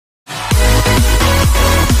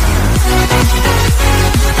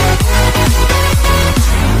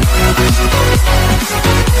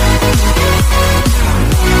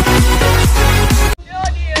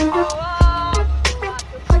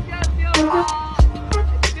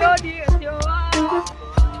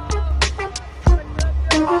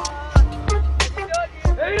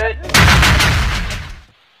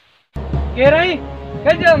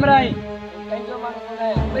जो मराई कंजो मानो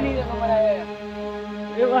कोने बनी ने मराया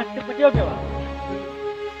ये बात पटियो के वा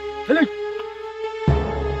चलो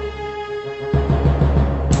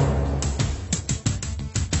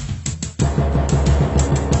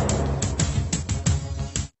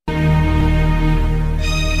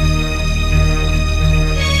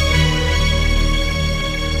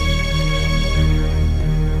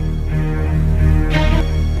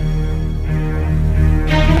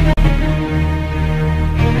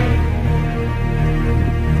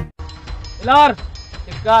लार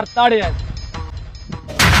कार ताड़े है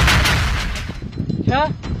क्या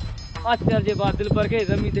आश्चर्य जे बात दिल पर के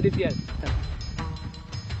जमीन से दी है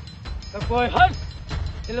तो कोई हर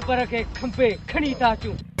दिल पर के खंपे खणी था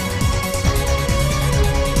चूं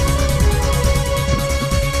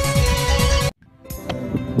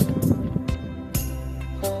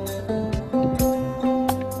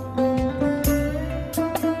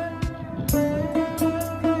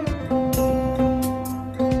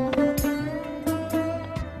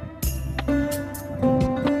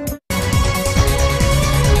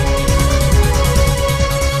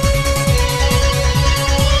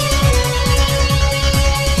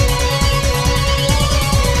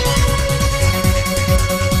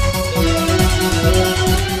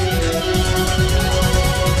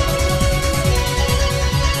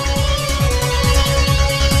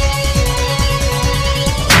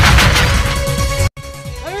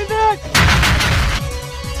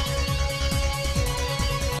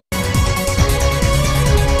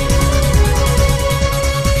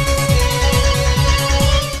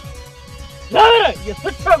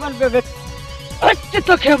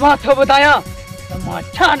तो के बात हो बताया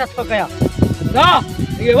समाचा न तो गया ना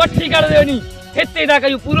ये वठी कर देनी हिते दा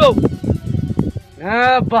कयू पूरो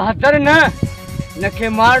ना बहादुर न के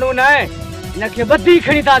मारू न के बदी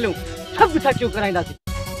खणी तालू सब सचो कराइंदा सी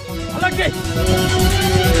अलग दे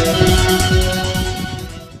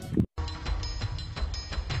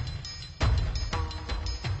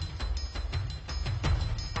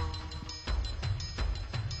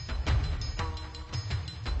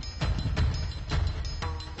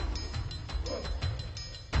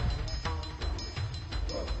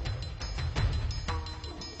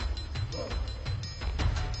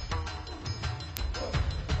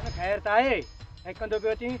खैर ताए एक कंदो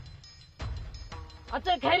बेटी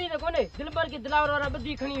अच्छा खैरी न कोने दिल भर के दिलावर वाला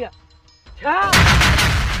बदी खणी विया छा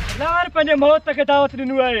दिलावर पंजे मौत के दावत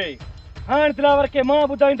दिनु आए हां दिलावर के मां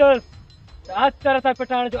बुधाइंदस आज तरह सा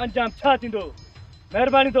पटाण जो अंजाम छा थिंदो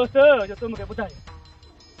मेहरबानी दोस्त जो तुम के बुधाए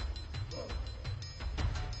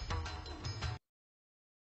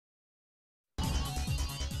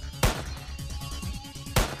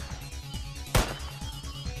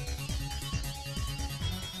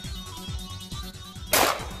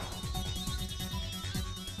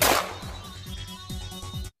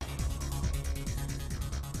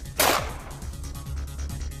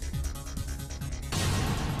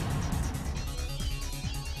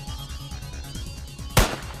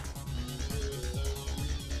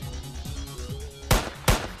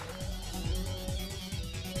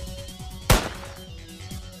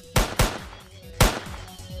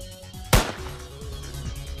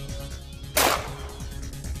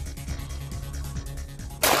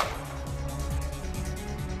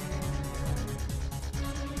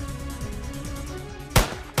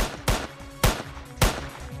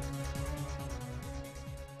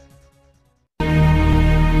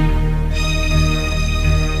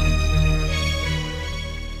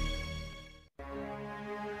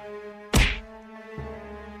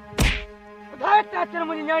चाचर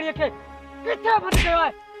मुझे न्याणी के किथे बंद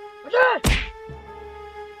करवाए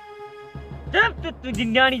जब तक तुझी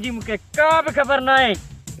न्याणी जी मुके का भी खबर ना है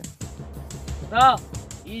ना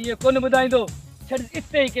ये कोन बुधाइंदो छड़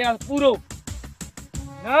इते ही के पूरो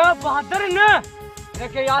ना बहादुर न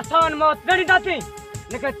के आसान मौत नड़ी दाती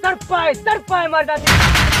न के तड़पाए मार दाती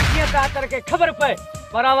ये ता करके खबर पे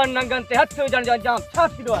बराबर नंगन ते हथ जण जो अंजाम छा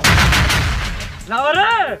थीदो है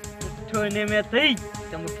लावर ठोने में थई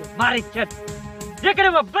त मुके मारी छट जेकर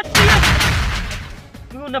वो बच्ची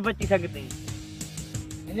तू न बच्ची सकती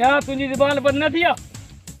या तुझी जुबान बंद न थिया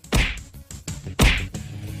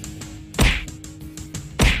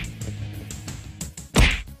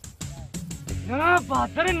ना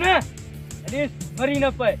बहादुर न अरे मरी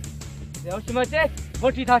न पे उसमें से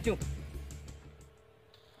मोटी था चूं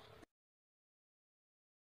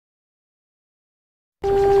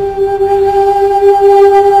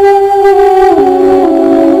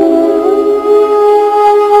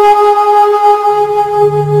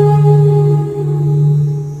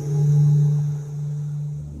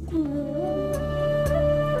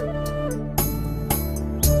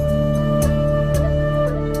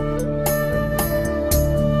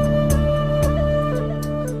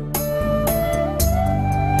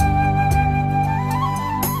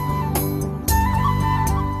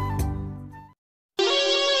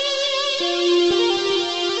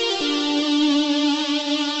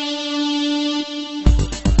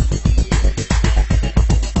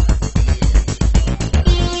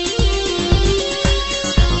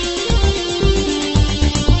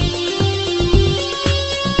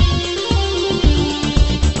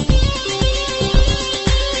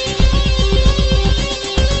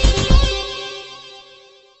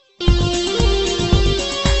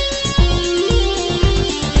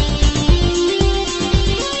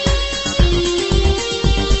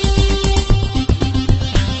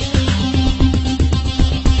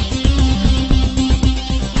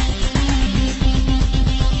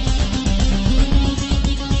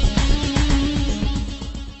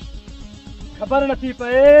ख़बर नथी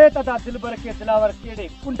पए त ता दिलबर के दिलावर केड़े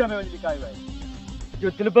कुंड में वञी लिकायो आहे जो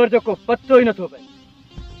दिलबर जो को पतो ही नथो पए।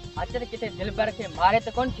 अचर किथे दिलबर के मारे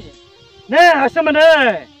त कोन थी न हसम न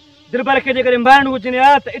दिलबर के जे करे मारण हुजने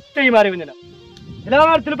आ त इते ही मारे वञना।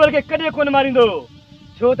 दिलावर दिलबर के कदे कोन मारिंदो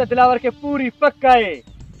छो त दिलावर के पूरी पक आहे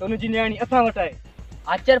त उन जी न्याणी असां वट आहे।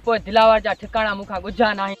 अचर पोइ दिलावर जा ठिकाना मुखा गुझा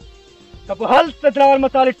नाही त पोइ हल त दिलावर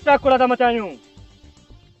मताली टाकुड़ा था मचायूं।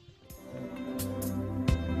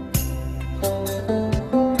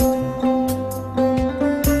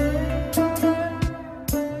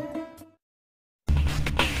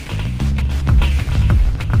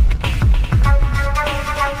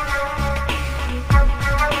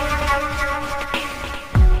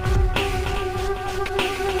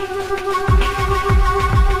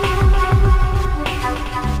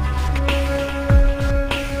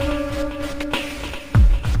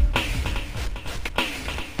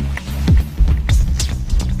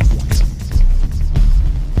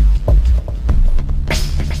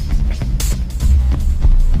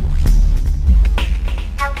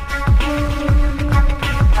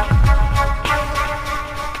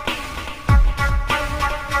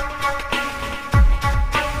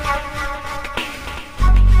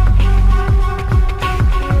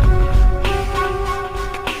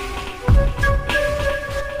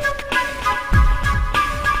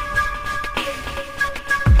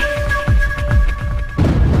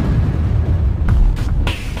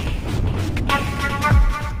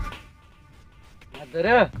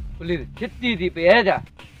 पुलिस छिती थी पे है जा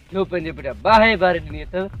जो पंजे बेटा बाहे बारे दिनी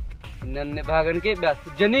त इनने भागन के बस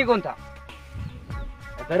जनी कोन था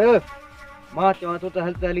अदर मां चवा तो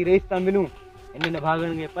हल हली रेस ता मिलूं इनने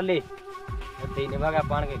भागन के पल्ले ते ने भागा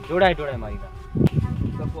पान के डोड़ाए मारीदा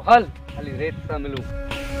तो को हल हली रेस ता मिलूं।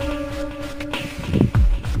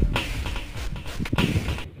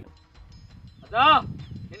 अदा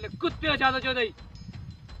इन कुत्ते ज्यादा जो दई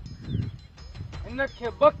इनके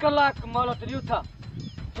 2 कलाक मोहलत रियो था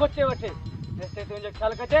सोचे वठे जैसे तुझे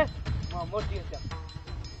ख्याल कटे मां मोटी अचा।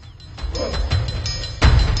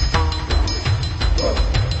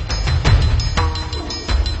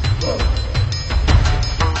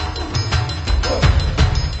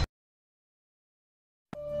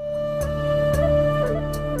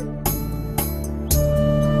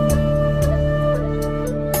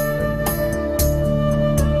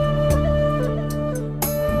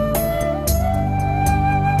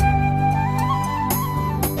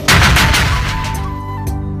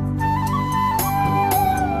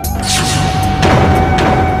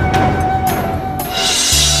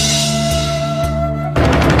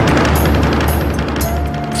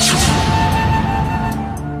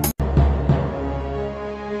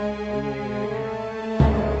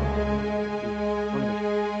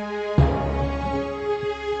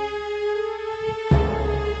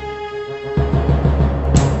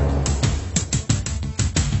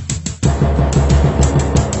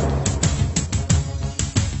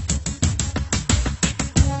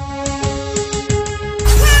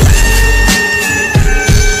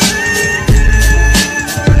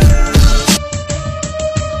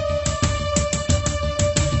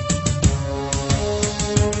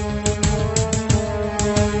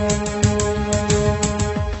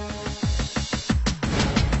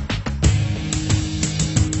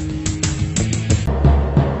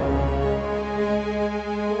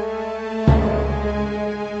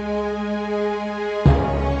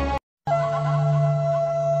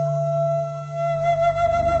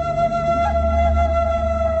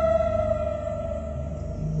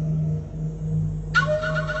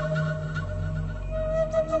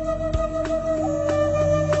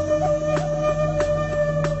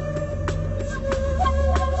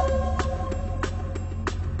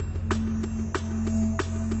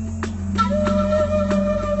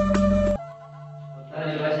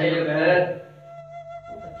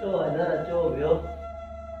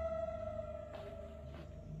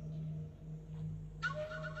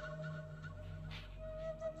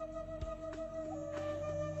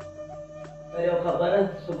 खबर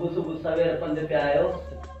सुबह सुबह सवेरे 5 पे आयो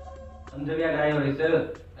 5 पे आयो इस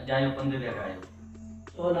अजायो 5 पे आयो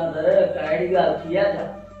तो ना दर काड़ी गाल किया था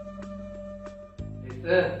इस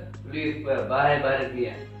पुलिस पर बाहे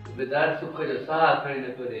दिया बेदार सुख जो साह खणी न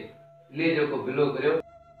करे ले जो को बिलो करियो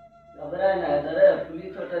घबराए ना दर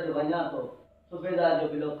पुलिस वट जो वञा तो सुबेदार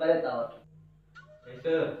जो बिलो करे ता वठ इस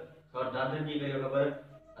और दादन जी कयो खबर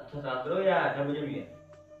अथ सातरो या जब जमी है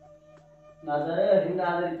नादर हिन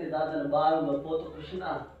आदरी ते दादन बार में पोत खुश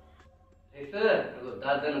ना इस तो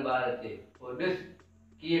दादन बार थे और दिस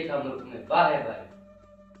किए का मुल्क में बाहे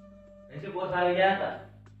ऐसे बहुत सारे गया था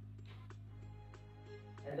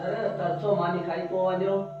हैदर सरसों मानी खाई पो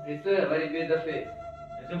वञो ॾिस वरी ॿिए दफ़े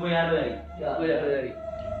सुबुह यादि आई सुबुह यादि आई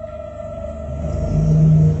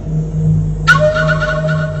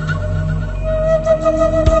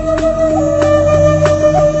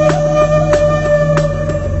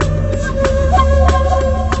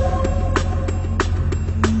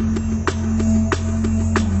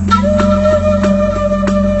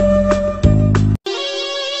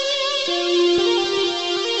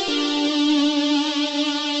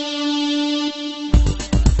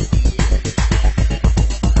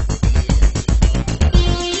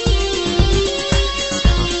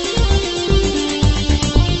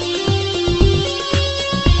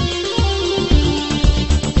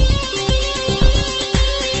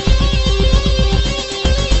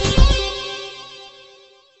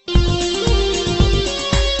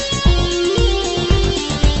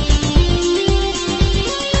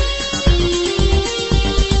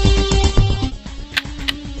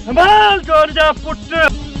संभाल जोर जा पुट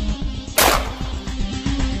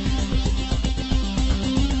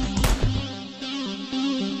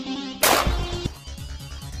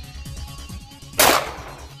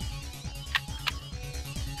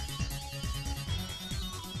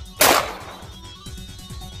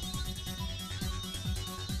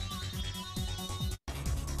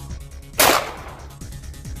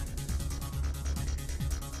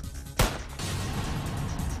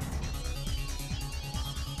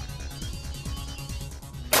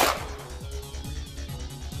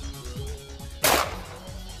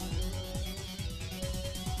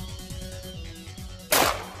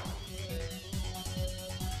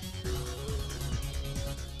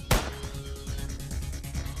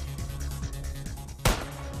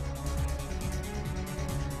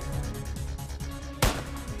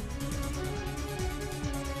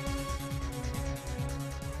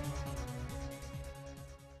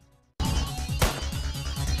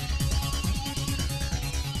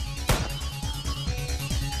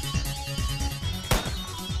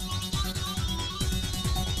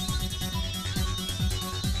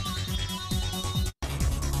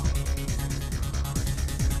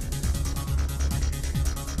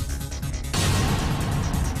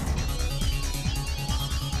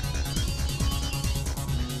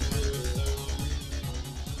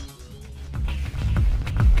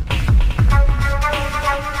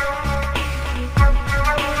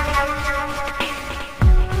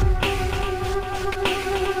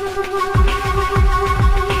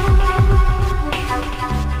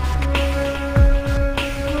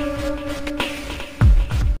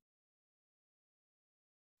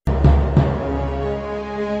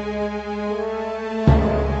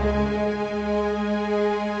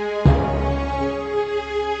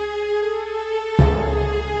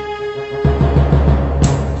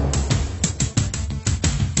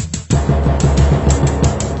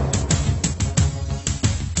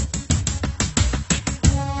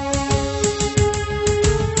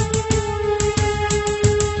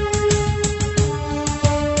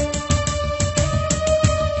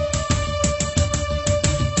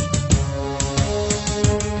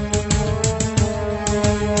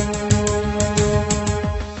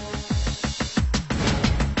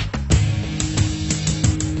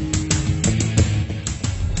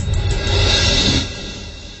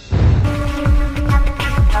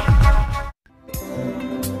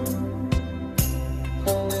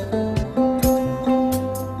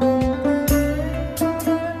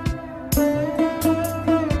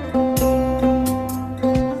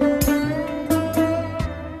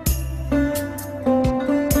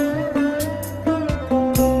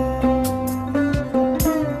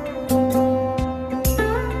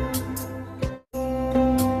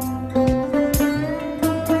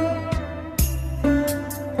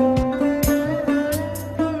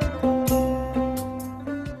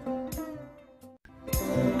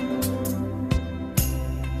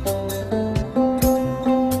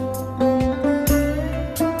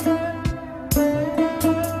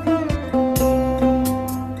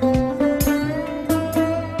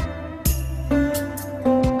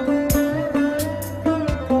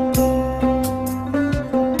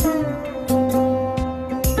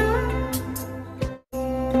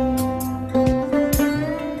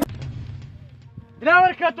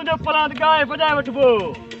तुझो फलाद गाय बजाए वठबो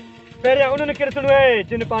पहिरियां उन्हनि खे ॾिसणो आहे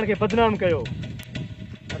जिन पाण खे बदनाम कयो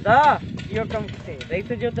दादा इहो कमु किथे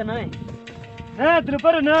रईस जो त न आहे न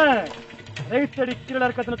दिलबर न रईस तड़ी किरड़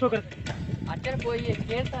हरकत नथो करे अचनि पोइ इहे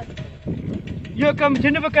केरु था इहो कमु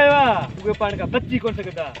जिन बि कयो आहे उहे पाण खां बची कोन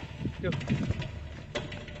सघंदा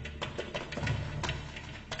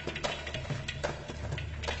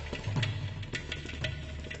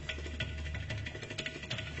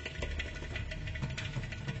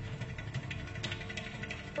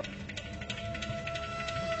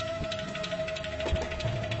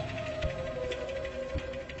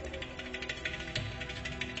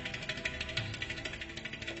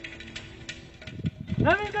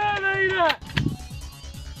नहीं दे नहीं रे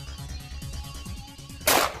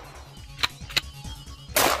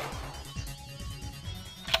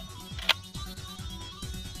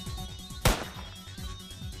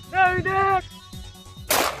नहीं दे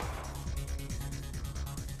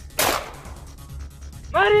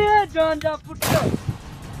मारिए जान जा पुत्र